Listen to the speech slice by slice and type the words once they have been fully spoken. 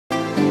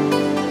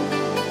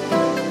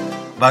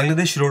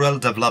Bangladesh Rural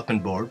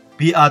Development Board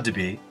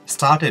 (Brdb)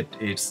 started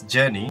its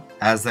journey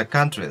as the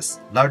country's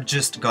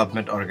largest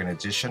government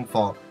organization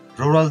for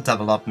rural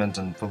development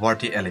and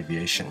poverty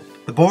alleviation.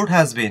 The board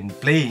has been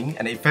playing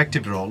an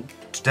effective role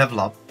to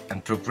develop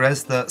and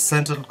progress the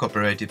central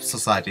cooperative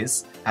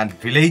societies and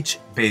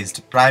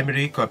village-based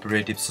primary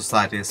cooperative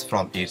societies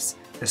from its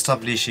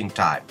establishing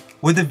time.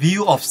 With the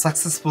view of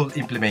successful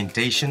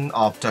implementation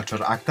of Dr.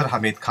 Akhtar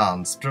Hamid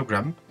Khan's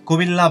program,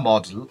 Kumilla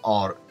model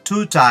or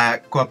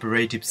two-tier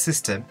cooperative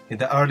system in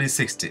the early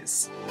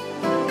 60s.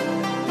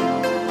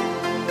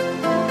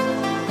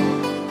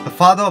 The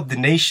father of the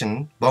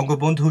nation,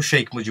 Bangabandhu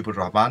Sheikh Mujibur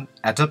Rahman,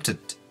 adopted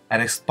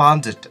and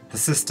expanded the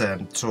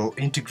system through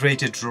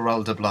Integrated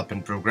Rural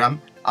Development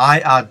Program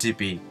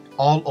 (IRDP)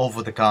 all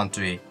over the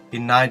country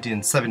in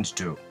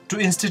 1972. To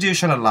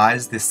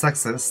institutionalize this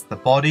success, the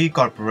Body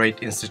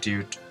Corporate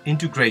Institute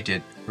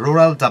Integrated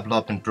Rural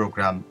Development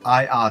Program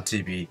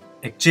 (IRDP)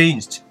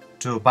 exchanged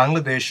to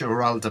Bangladesh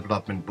Rural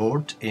Development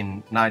Board in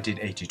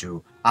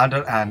 1982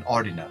 under an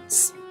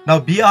ordinance. Now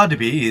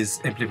BRDB is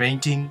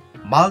implementing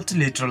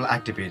multilateral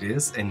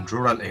activities in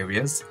rural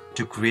areas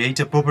to create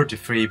a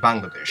poverty-free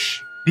Bangladesh.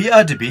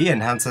 BRDB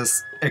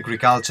enhances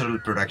agricultural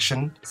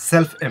production,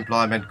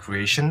 self-employment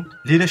creation,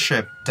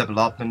 leadership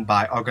development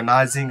by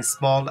organizing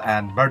small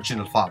and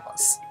marginal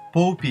farmers,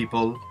 poor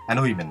people and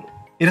women.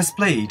 It has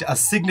played a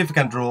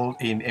significant role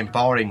in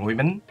empowering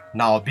women.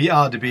 Now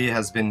BRDB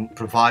has been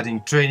providing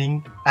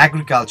training,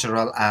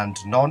 agricultural and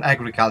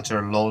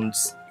non-agricultural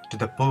loans to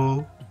the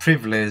poor,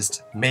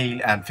 privileged male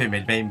and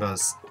female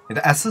members in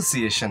the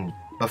association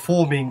by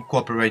forming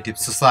cooperative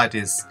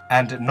societies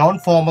and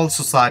non-formal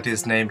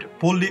societies named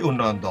Polli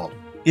Unnayan Dol.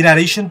 In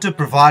addition to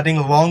providing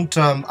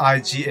long-term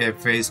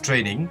IGF-based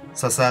training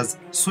such as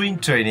swing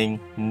training,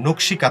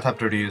 Nukshi Katha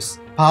produce,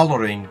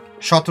 parloring,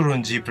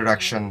 Shaturunji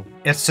production,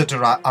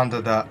 etc.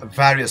 under the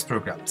various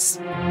programs.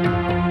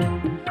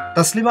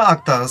 Taslima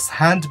Akhtar's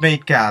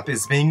handmade cap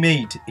is being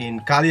made in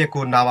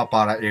Kaliakur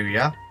Namapara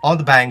area on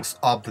the banks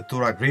of the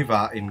Turag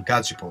River in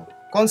Gazipur.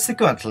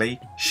 Consequently,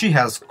 she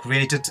has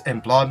created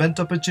employment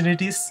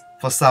opportunities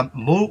for some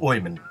more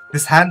women.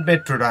 This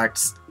handmade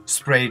products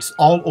spreads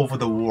all over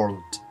the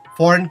world.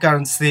 Foreign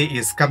currency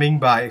is coming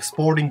by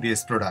exporting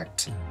this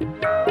product.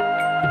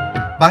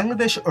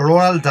 Bangladesh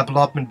Rural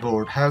Development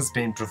Board has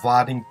been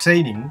providing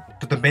training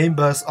to the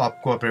members of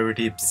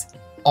cooperatives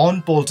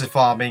on poultry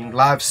farming,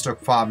 livestock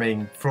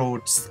farming,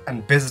 fruits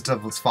and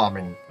vegetables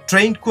farming.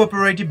 Trained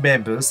cooperative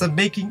members are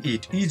making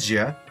it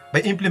easier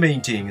by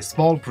implementing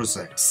small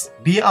projects.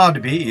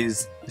 BRDB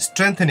is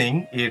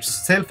strengthening its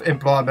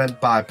self-employment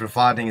by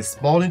providing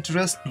small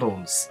interest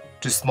loans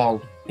to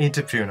small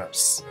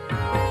entrepreneurs.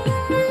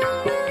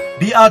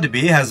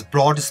 BRDB has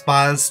brought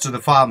smiles to the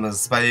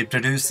farmers by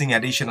producing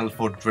additional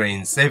food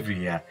grains every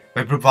year,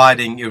 by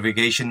providing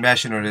irrigation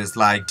machineries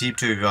like deep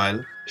tube well,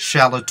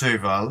 shallow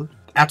tube well,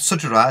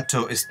 etc.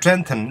 to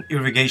strengthen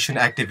irrigation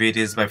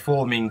activities by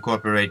forming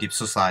cooperative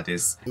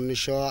societies.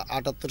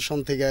 1978 সন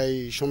থেকে এই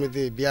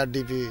সমিতি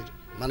বিআরডিবির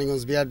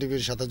মানিকগঞ্জ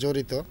বিআরডিবির সাথে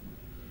জড়িত।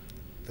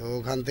 তো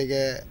ওখান থেকে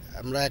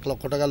আমরা 1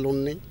 লক্ষ টাকা লোন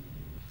নেই,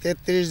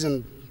 33 জন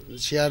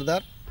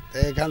শেয়ারদার। তো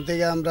এখান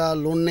থেকে আমরা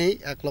লোন নেই,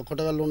 1 লক্ষ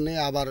টাকা লোন নেই,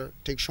 আবার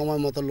ঠিক সময়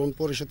মতো লোন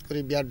পরিশোধ করি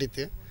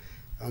বিআরডিতে।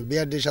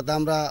 বিআরডির সাথে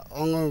আমরা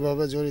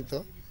অঙ্গভাবে জড়িত।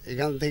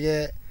 এখান থেকে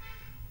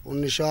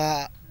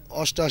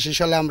 1988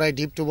 সালে আমরা এই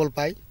ডিপ টিউবওয়েল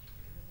পাই।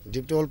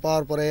 ডিপ টিউবওয়েল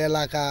পাওয়ার পরে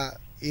এলাকা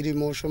ইরি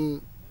মৌসুম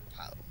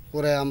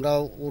করে আমরা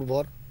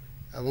উর্বর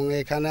এবং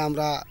এখানে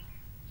আমরা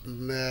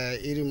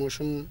ইরি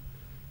মৌসুম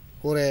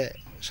করে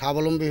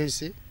স্বাবলম্বী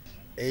হয়েছি।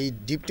 এই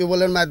ডিপ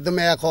টিউবওয়েলের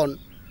মাধ্যমে এখন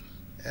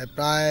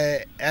প্রায়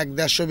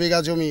 1-150 বিঘা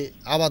জমি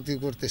আবাদি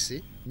করতেছি।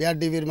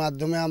 বিআরডিবির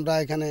মাধ্যমে আমরা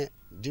এখানে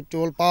ডিপ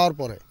টিউবওয়েল পাওয়ার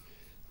পরে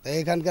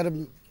এখানকার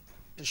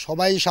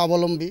সবাই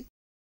স্বাবলম্বী।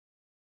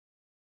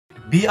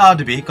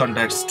 BRDB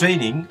conducts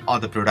training on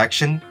the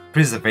production,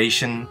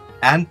 preservation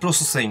and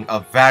processing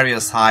of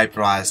various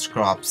high-priced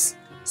crops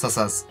such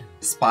as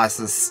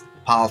spices,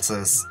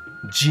 pulses,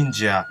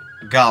 ginger,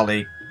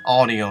 garlic,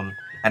 onion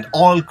and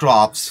all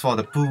crops for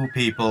the poor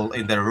people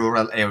in the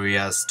rural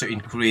areas to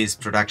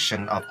increase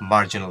production of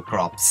marginal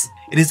crops.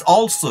 It is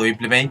also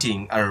implementing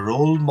a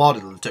role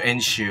model to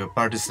ensure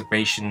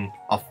participation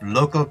of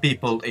local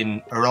people in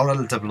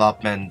rural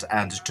development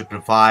and to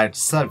provide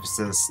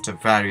services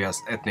to various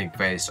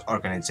ethnic-based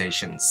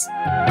organizations.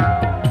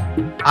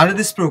 Under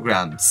these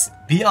programs,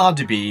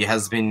 BRDB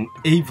has been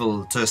able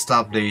to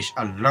establish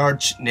a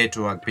large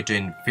network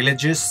between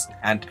villages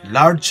and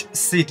large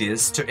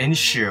cities to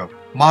ensure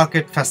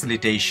market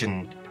facilitation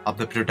of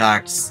the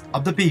products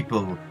of the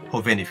people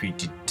who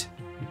benefited.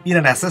 In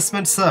an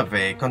assessment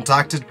survey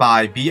conducted by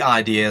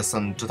BIDS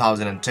in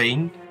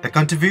 2010, the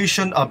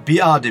contribution of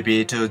BRDB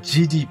to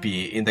GDP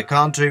in the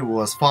country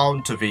was found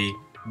to be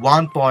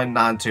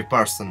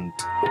 1.93%.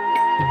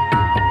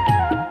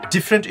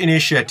 Different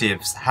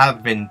initiatives have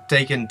been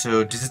taken to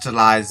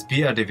digitalize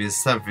BRDB's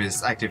service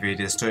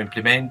activities to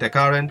implement the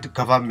current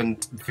Government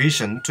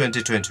Vision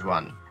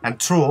 2021. And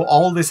through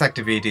all these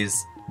activities,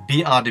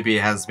 BRDB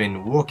has been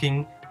working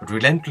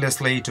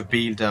relentlessly to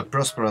build a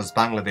prosperous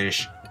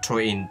Bangladesh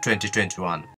in 2021.